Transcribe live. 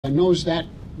knows that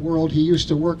world. He used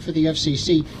to work for the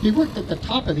FCC. He worked at the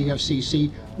top of the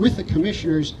FCC with the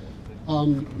commissioners,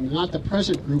 not the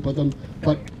present group of them,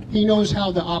 but he knows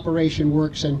how the operation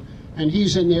works, and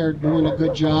he's in there doing a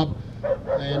good job,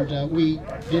 and we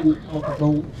didn't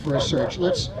go for a search.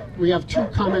 We have two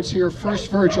comments here.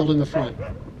 First, Virgil in the front.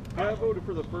 I voted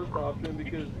for the first option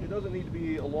because it doesn't need to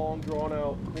be a long,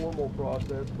 drawn-out, formal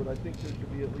process, but I think there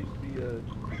should at least be a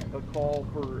call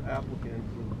for applicants.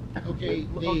 Okay,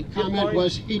 the comment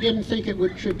was he didn't think it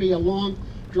should be a long,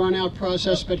 drawn-out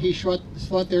process, but he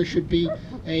thought there should be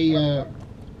a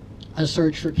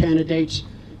search for candidates,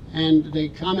 and the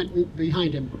comment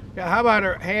behind him. Yeah, how about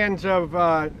our hands of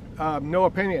no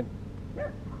opinion?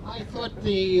 I thought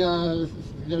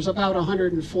there's about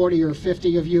 140 or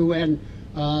 50 of you, and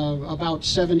about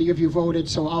 70 of you voted,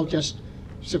 so I'll just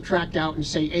subtract out and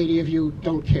say 80 of you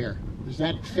don't care. Is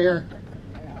that fair?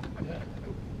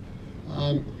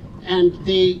 And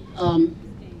the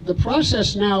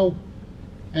process now,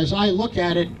 as I look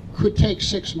at it, could take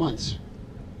 6 months.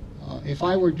 If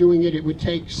I were doing it, it would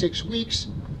take 6 weeks,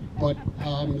 but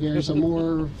there's a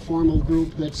more formal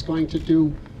group that's going to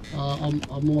do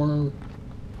a more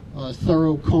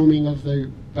thorough combing of the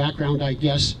background, I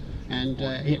guess, and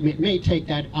it may take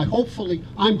that. I'm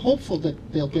hopeful that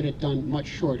they'll get it done much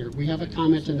shorter. We have a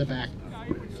comment in the back.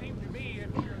 It would seem to me,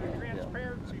 if you're the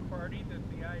transparency party, that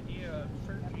the idea of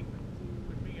searching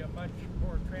would be a much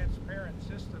more transparent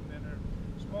system than a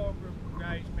small group of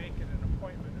guys making an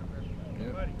appointment of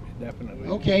everybody. Definitely.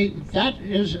 Okay, that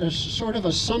is a sort of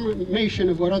a summation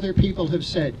of what other people have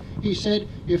said. He said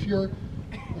if you're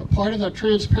part of the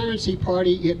transparency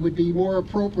party, it would be more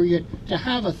appropriate to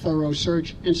have a thorough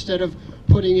search instead of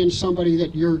putting in somebody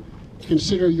that you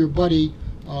consider your buddy.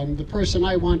 The person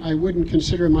I want, I wouldn't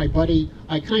consider my buddy.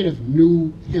 I kind of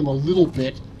knew him a little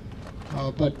bit,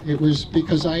 but it was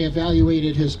because I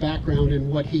evaluated his background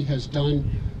and what he has done.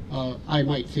 I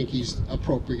might think he's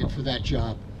appropriate for that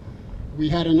job. We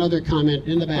had another comment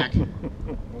in the back.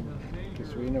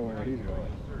 Because we know where he's going.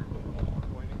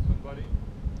 Appointing somebody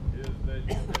is that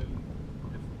you can,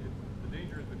 if the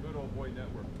danger is the good old boy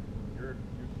network. You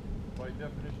by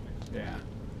definition, exclude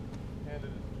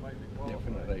candidates might be qualified.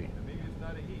 Definitely. And maybe it's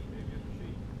not a he, maybe it's a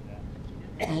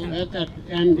she. Well,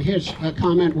 and his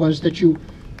comment was that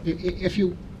if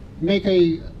you make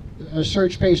a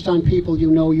search based on people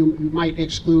you know, you might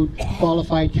exclude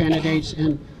qualified candidates,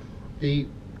 and the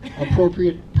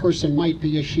appropriate person might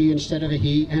be a she instead of a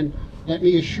he. And let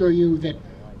me assure you that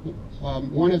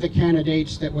one of the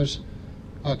candidates that was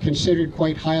considered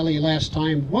quite highly last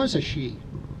time was a she.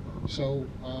 So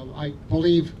I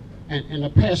believe, and the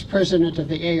past president of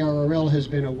the ARRL has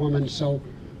been a woman, so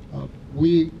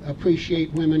we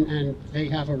appreciate women and they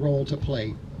have a role to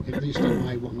play, at least in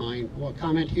my mind. Well,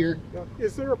 comment here?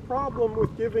 Is there a problem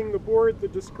with giving the board the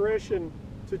discretion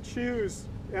to choose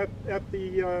at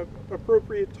the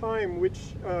appropriate time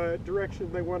which direction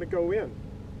they want to go in?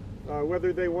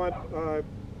 Whether they want a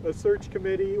search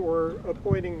committee or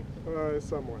appointing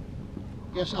someone?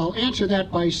 Yes, I'll answer that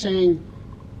by saying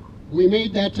we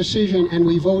made that decision and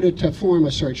we voted to form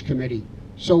a search committee.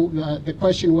 So the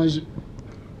question was,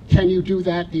 can you do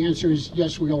that? The answer is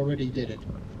yes, we already did it.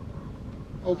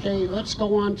 Okay, let's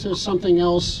go on to something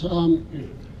else.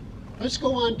 Let's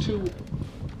go on to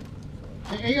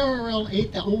the ARRL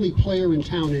ain't the only player in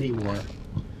town anymore.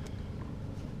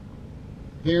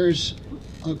 There's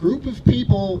a group of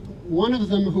people, one of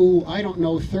them who, I don't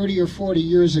know, 30 or 40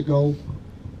 years ago,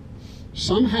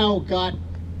 somehow got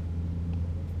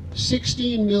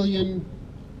 16 million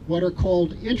what are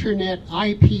called Internet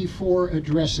IP4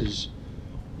 addresses.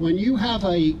 When you have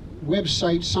a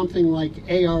website, something like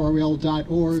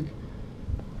ARRL.org,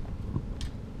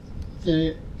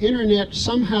 the Internet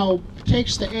somehow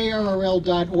takes the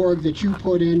ARRL.org that you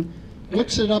put in,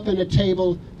 looks it up in a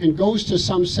table, and goes to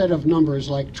some set of numbers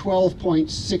like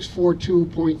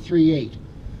 12.642.38.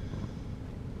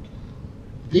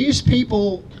 These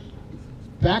people,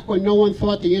 back when no one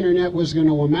thought the Internet was going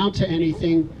to amount to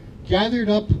anything, gathered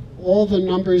up all the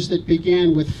numbers that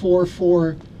began with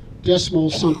 44 decimal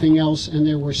something else, and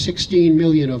there were 16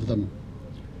 million of them.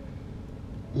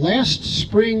 Last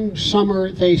spring, summer,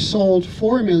 they sold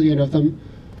 4 million of them,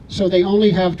 so they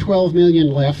only have 12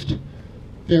 million left.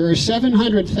 There are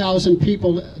 700,000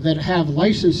 people that have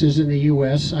licenses in the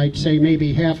US. I'd say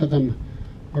maybe half of them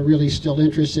are really still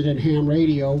interested in ham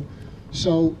radio.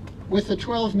 So with the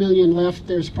 12 million left,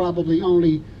 there's probably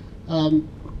only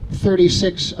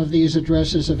 36 of these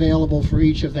addresses available for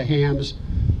each of the hams.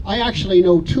 I actually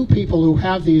know 2 people who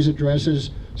have these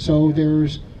addresses, so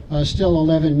there's still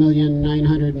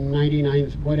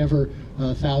 11,999,000 whatever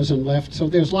thousand left. So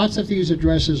there's lots of these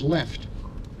addresses left.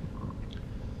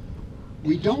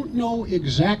 We don't know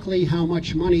exactly how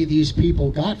much money these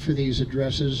people got for these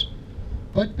addresses,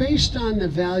 but based on the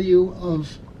value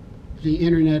of the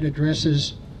internet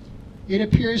addresses, it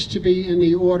appears to be in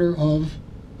the order of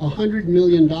 $100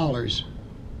 million.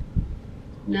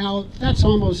 Now, that's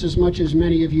almost as much as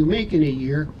many of you make in a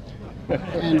year,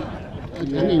 and I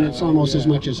mean, it's almost as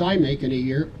much as I make in a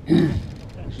year,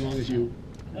 as long as you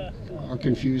are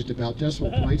confused about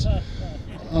decimal points.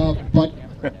 But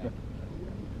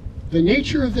the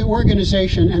nature of the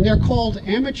organization, and they're called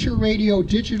Amateur Radio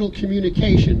Digital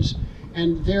Communications,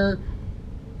 and the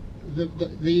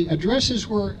addresses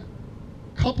were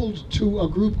coupled to a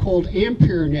group called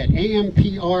AmpereNet,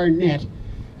 AMPRNet,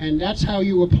 and that's how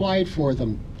you applied for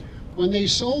them. When they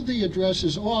sold the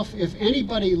addresses off, if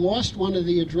anybody lost one of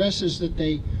the addresses that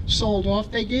they sold off,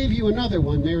 they gave you another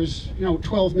one. There's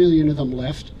 12 million of them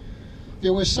left.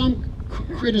 There was some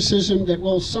criticism that,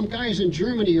 well, some guys in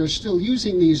Germany are still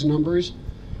using these numbers,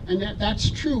 and that's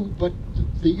true, but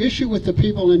the issue with the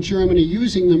people in Germany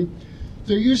using them,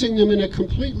 they're using them in a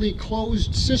completely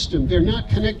closed system. They're not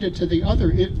connected to the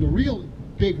real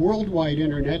big worldwide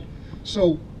internet.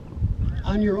 So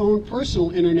on your own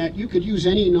personal internet, you could use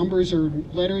any numbers or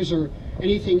letters or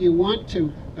anything you want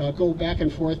to go back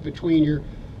and forth between your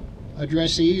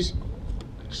addressees.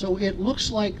 So it looks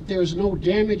like there's no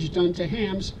damage done to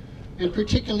hams, and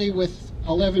particularly with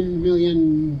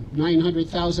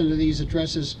 11,900,000 of these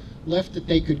addresses left that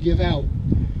they could give out.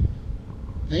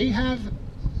 They have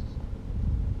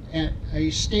a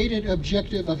stated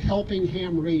objective of helping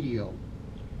ham radio.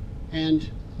 And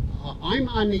I'm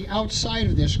on the outside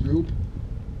of this group.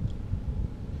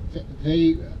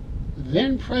 The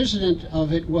then president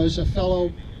of it was a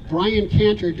fellow, Brian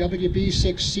Cantor,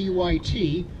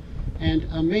 WB6CYT, and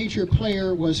a major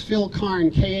player was Phil Karn,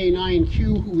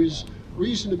 KA9Q, who is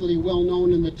reasonably well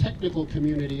known in the technical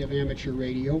community of amateur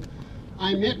radio.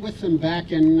 I met with them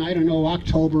back in, I don't know,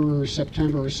 October or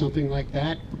September or something like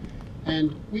that,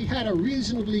 and we had a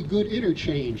reasonably good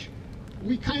interchange.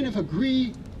 We kind of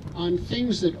agree on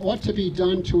things that ought to be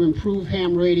done to improve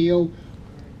ham radio.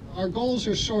 Our goals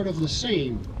are sort of the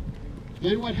same.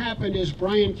 Then what happened is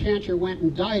Brian Cantor went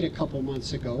and died a couple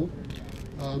months ago.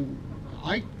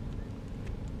 I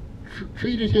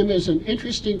treated him as an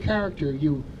interesting character.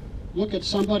 You look at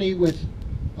somebody with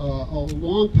a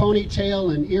long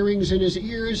ponytail and earrings in his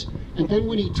ears, and then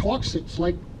when he talks, it's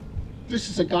like this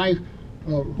is a guy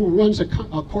who runs a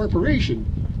corporation.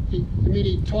 He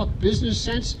talked business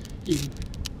sense.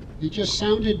 He just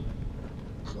sounded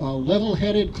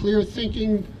level-headed,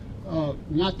 clear-thinking.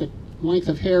 Not that length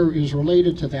of hair is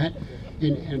related to that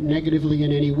negatively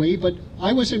in any way, but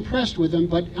I was impressed with him,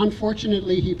 but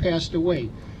unfortunately he passed away.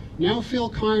 Now Phil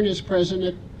Karn is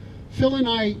president. Phil and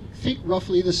I think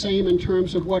roughly the same in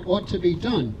terms of what ought to be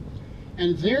done.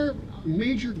 And their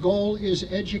major goal is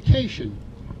education.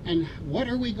 And what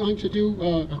are we going to do?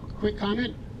 A quick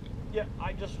comment? Yeah,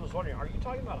 I just was wondering, are you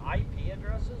talking about IP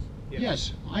addresses?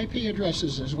 Yes, IP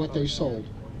addresses is what they sold.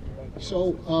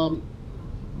 So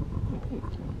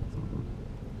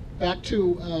back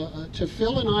to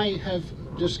Phil and I have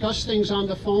discussed things on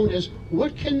the phone as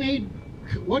what can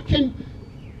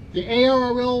the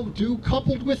ARRL do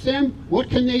coupled with them? What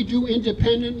can they do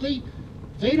independently?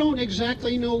 They don't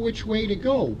exactly know which way to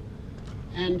go.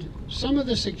 And some of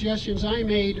the suggestions I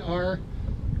made are,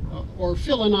 or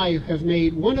Phil and I have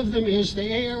made, one of them is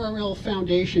the ARRL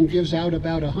Foundation gives out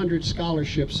about 100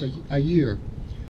 scholarships a year.